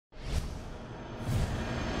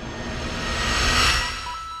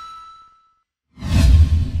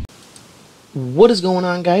What is going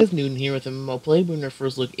on, guys? Newton here with MMO Play, bringing our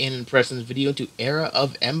first look and impressions video into Era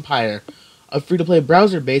of Empire, a free-to-play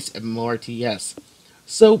browser-based MMORTS.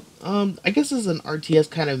 So, I guess this is an RTS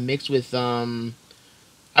kind of mixed with,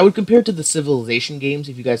 I would compare it to the Civilization games,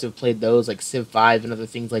 if you guys have played those, like Civ 5 and other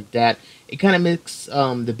things like that. It kind of mixes,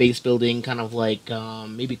 the base building, kind of like,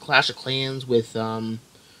 maybe Clash of Clans with,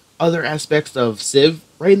 other aspects of Civ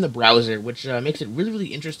right in the browser, which makes it really, really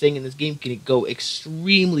interesting, and this game can go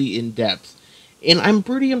extremely in-depth. And I'm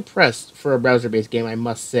pretty impressed for a browser-based game, I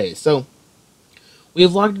must say. So, we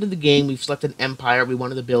have logged into the game, we've selected Empire we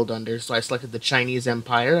wanted to build under, so I selected the Chinese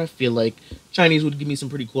Empire. I feel like Chinese would give me some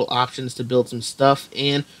pretty cool options to build some stuff,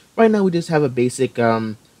 and right now we just have a basic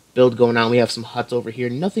build going on. We have some huts over here,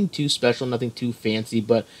 nothing too special, nothing too fancy,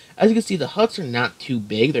 but as you can see, the huts are not too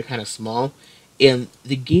big, they're kind of small, and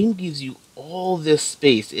the game gives you all this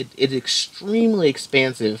space. It's extremely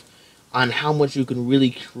expansive on how much you can really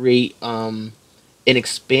create and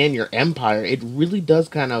expand your empire. It really does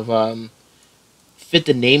kind of fit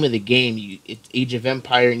the name of the game. It's Age of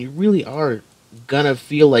Empire, and you really are gonna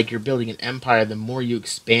feel like you're building an empire the more you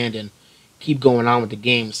expand and keep going on with the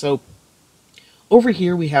game. So over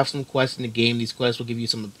here we have some quests in the game. These quests will give you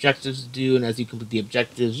some objectives to do, and as you complete the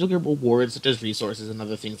objectives, you'll get rewards such as resources and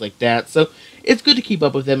other things like that. So it's good to keep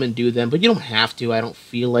up with them and do them, but you don't have to. I don't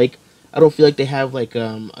feel like they have like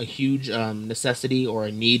a huge necessity or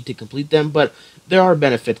a need to complete them, but there are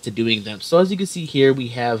benefits to doing them. So as you can see here, we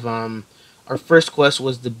have our first quest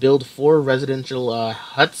was to build 4 residential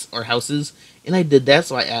huts or houses, and I did that.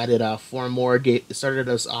 So I added 4 more. Started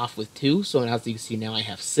us off with 2. So as you can see now, I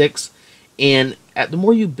have 6. And the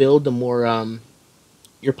more you build, the more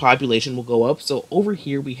your population will go up. So over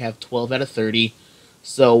here we have 12 out of 30.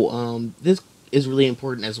 So this is really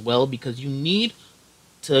important as well, because you need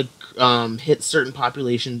to hit certain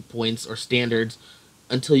population points or standards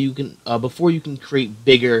until you can before you can create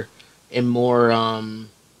bigger and more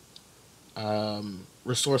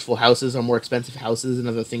resourceful houses or more expensive houses and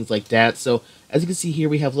other things like that. So as you can see here,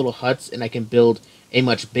 we have little huts, and I can build a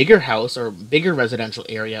much bigger house or bigger residential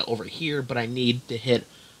area over here, but I need to hit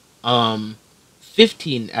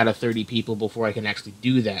 15 out of 30 people before I can actually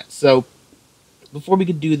do that. So before we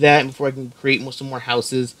can do that, and before I can create some more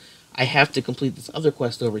houses, I have to complete this other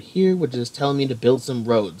quest over here, which is telling me to build some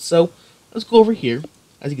roads. So let's go over here.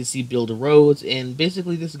 As you can see, build the roads, and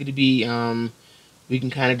basically this is going to be we can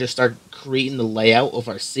kind of just start creating the layout of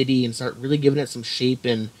our city and start really giving it some shape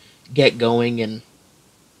and get going and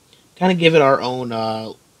kind of give it our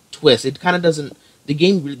own twist. It kind of doesn't. The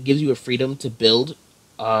game really gives you a freedom to build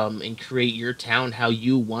and create your town how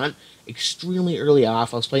you want. Extremely early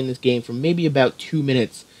off, I was playing this game for maybe about 2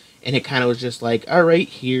 minutes, and it kind of was just like, all right,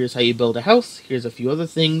 here's how you build a house. Here's a few other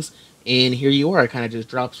things, and here you are. It kind of just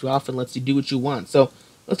drops you off and lets you do what you want. So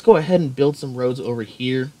let's go ahead and build some roads over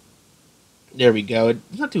here. There we go.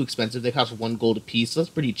 It's not too expensive. They cost 1 gold a piece, so that's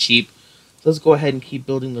pretty cheap. So let's go ahead and keep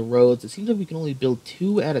building the roads. It seems like we can only build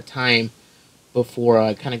 2 at a time before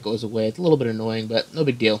it kind of goes away. It's a little bit annoying, but no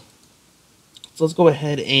big deal. So let's go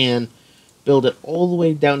ahead and build it all the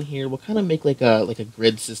way down here. We'll kind of make like a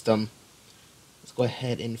grid system. Let's go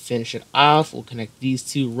ahead and finish it off. We'll connect these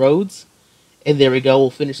 2 roads. And there we go. We'll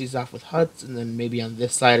finish these off with huts, and then maybe on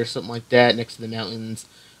this side or something like that, next to the mountains,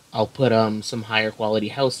 I'll put some higher quality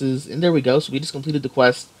houses. And there we go. So we just completed the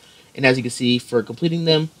quest. And as you can see, for completing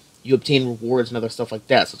them, you obtain rewards and other stuff like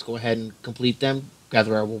that. So let's go ahead and complete them,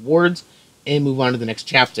 gather our rewards, and move on to the next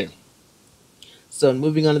chapter. So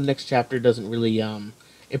moving on to the next chapter doesn't really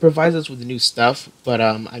it provides us with new stuff, but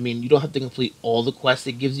I mean, you don't have to complete all the quests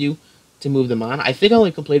it gives you to move them on. I think I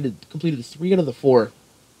only completed 3 out of the 4,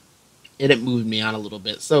 and it moved me on a little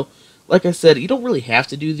bit. So like I said, you don't really have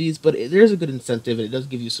to do these, but there's a good incentive, and it does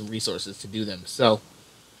give you some resources to do them. So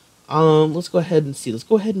let's go ahead and see. Let's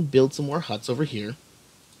go ahead and build some more huts over here,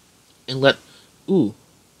 and ooh.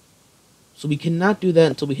 So we cannot do that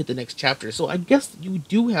until we hit the next chapter. So I guess you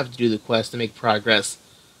do have to do the quest to make progress,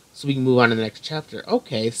 so we can move on to the next chapter.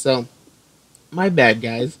 Okay, so my bad,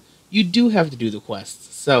 guys. You do have to do the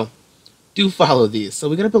quests, so do follow these. So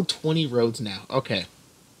we're gonna build 20 roads now. Okay.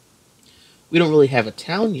 We don't really have a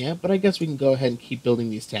town yet, but I guess we can go ahead and keep building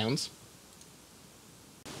these towns.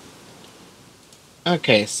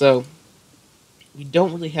 Okay, so we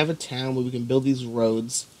don't really have a town, but we can build these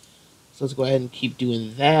roads. So let's go ahead and keep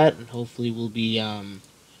doing that, and hopefully we'll be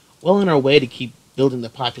well on our way to keep building the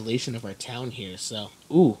population of our town here. So,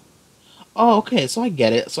 ooh. Oh, okay, so I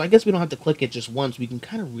get it. So I guess we don't have to click it just once. We can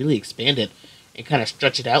kind of really expand it and kind of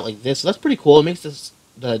stretch it out like this. So that's pretty cool. It makes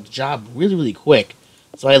the job really, really quick.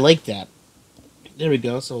 So I like that. There we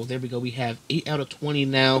go. So there we go. We have 8 out of 20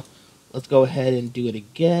 now. Let's go ahead and do it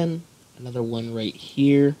again. Another one right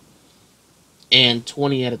here. And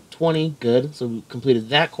 20 out of 20. Good. So we completed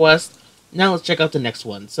that quest. Now let's check out the next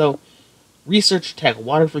one. So, research tech,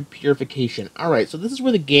 water for purification. Alright, so this is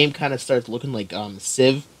where the game kind of starts looking like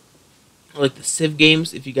Civ. Or like the Civ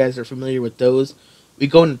games, if you guys are familiar with those. We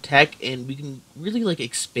go into tech and we can really like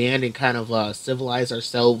expand and kind of civilize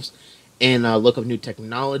ourselves and look up new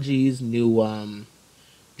technologies,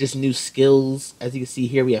 just new skills. As you can see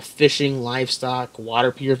here, we have fishing, livestock,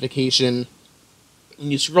 water purification.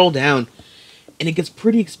 And you scroll down, and it gets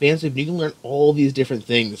pretty expansive. And you can learn all these different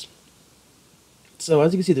things. So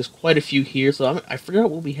as you can see, there's quite a few here. So I figured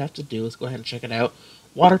out what we have to do. Let's go ahead and check it out.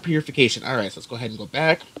 Water purification. All right, so let's go ahead and go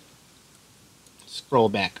back. Scroll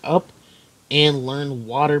back up and learn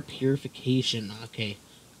water purification. Okay,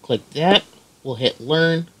 click that. We'll hit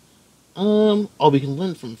learn. Oh, we can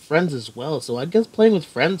learn from friends as well. So I guess playing with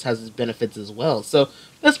friends has its benefits as well. So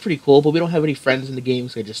that's pretty cool, but we don't have any friends in the game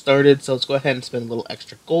because I just started. So let's go ahead and spend a little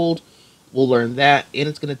extra gold. We'll learn that, and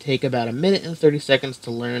it's going to take about a minute and 30 seconds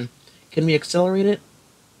to learn. Can we accelerate it?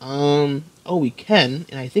 Oh, we can,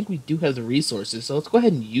 and I think we do have the resources. So let's go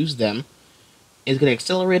ahead and use them. It's going to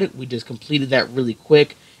accelerate it. We just completed that really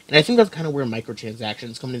quick. And I think that's kind of where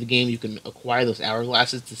microtransactions come into the game. You can acquire those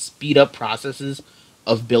hourglasses to speed up processes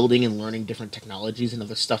of building and learning different technologies and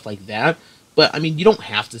other stuff like that. But, I mean, you don't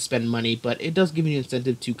have to spend money, but it does give you an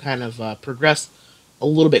incentive to kind of progress a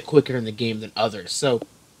little bit quicker in the game than others. So,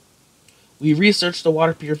 we researched the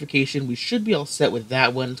water purification. We should be all set with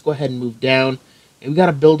that one. Let's go ahead and move down. And we got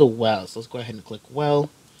to build a well. So, let's go ahead and click well.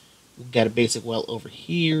 We've got a basic well over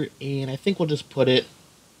here. And I think we'll just put it...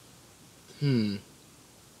 I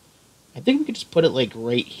think we could just put it, like,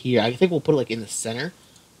 right here. I think we'll put it, like, in the center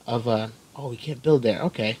of... Oh, we can't build there.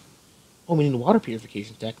 Okay. Oh, we need a water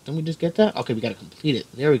purification tech. Didn't we just get that? Okay, we gotta complete it.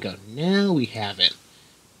 There we go. Now we have it.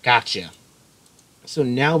 Gotcha. So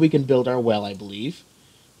now we can build our well, I believe.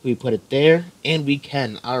 We put it there, and we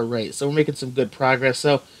can. Alright, so we're making some good progress.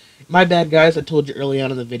 So, my bad, guys. I told you early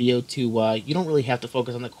on in the video to, you don't really have to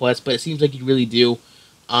focus on the quest, but it seems like you really do.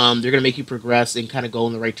 They're gonna make you progress and kind of go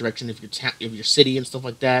in the right direction of your city and stuff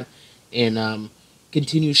like that. And,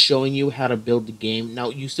 continue showing you how to build the game.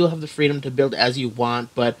 Now, you still have the freedom to build as you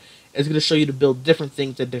want, but it's going to show you to build different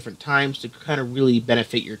things at different times to kind of really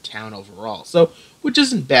benefit your town overall. So, which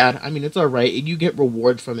isn't bad. I mean, it's alright. You get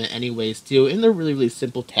rewards from it anyways, too, and they're really, really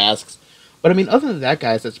simple tasks. But, I mean, other than that,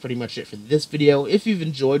 guys, that's pretty much it for this video. If you've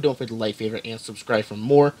enjoyed, don't forget to like, favorite, and subscribe for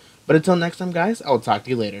more. But until next time, guys, I'll talk to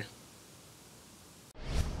you later.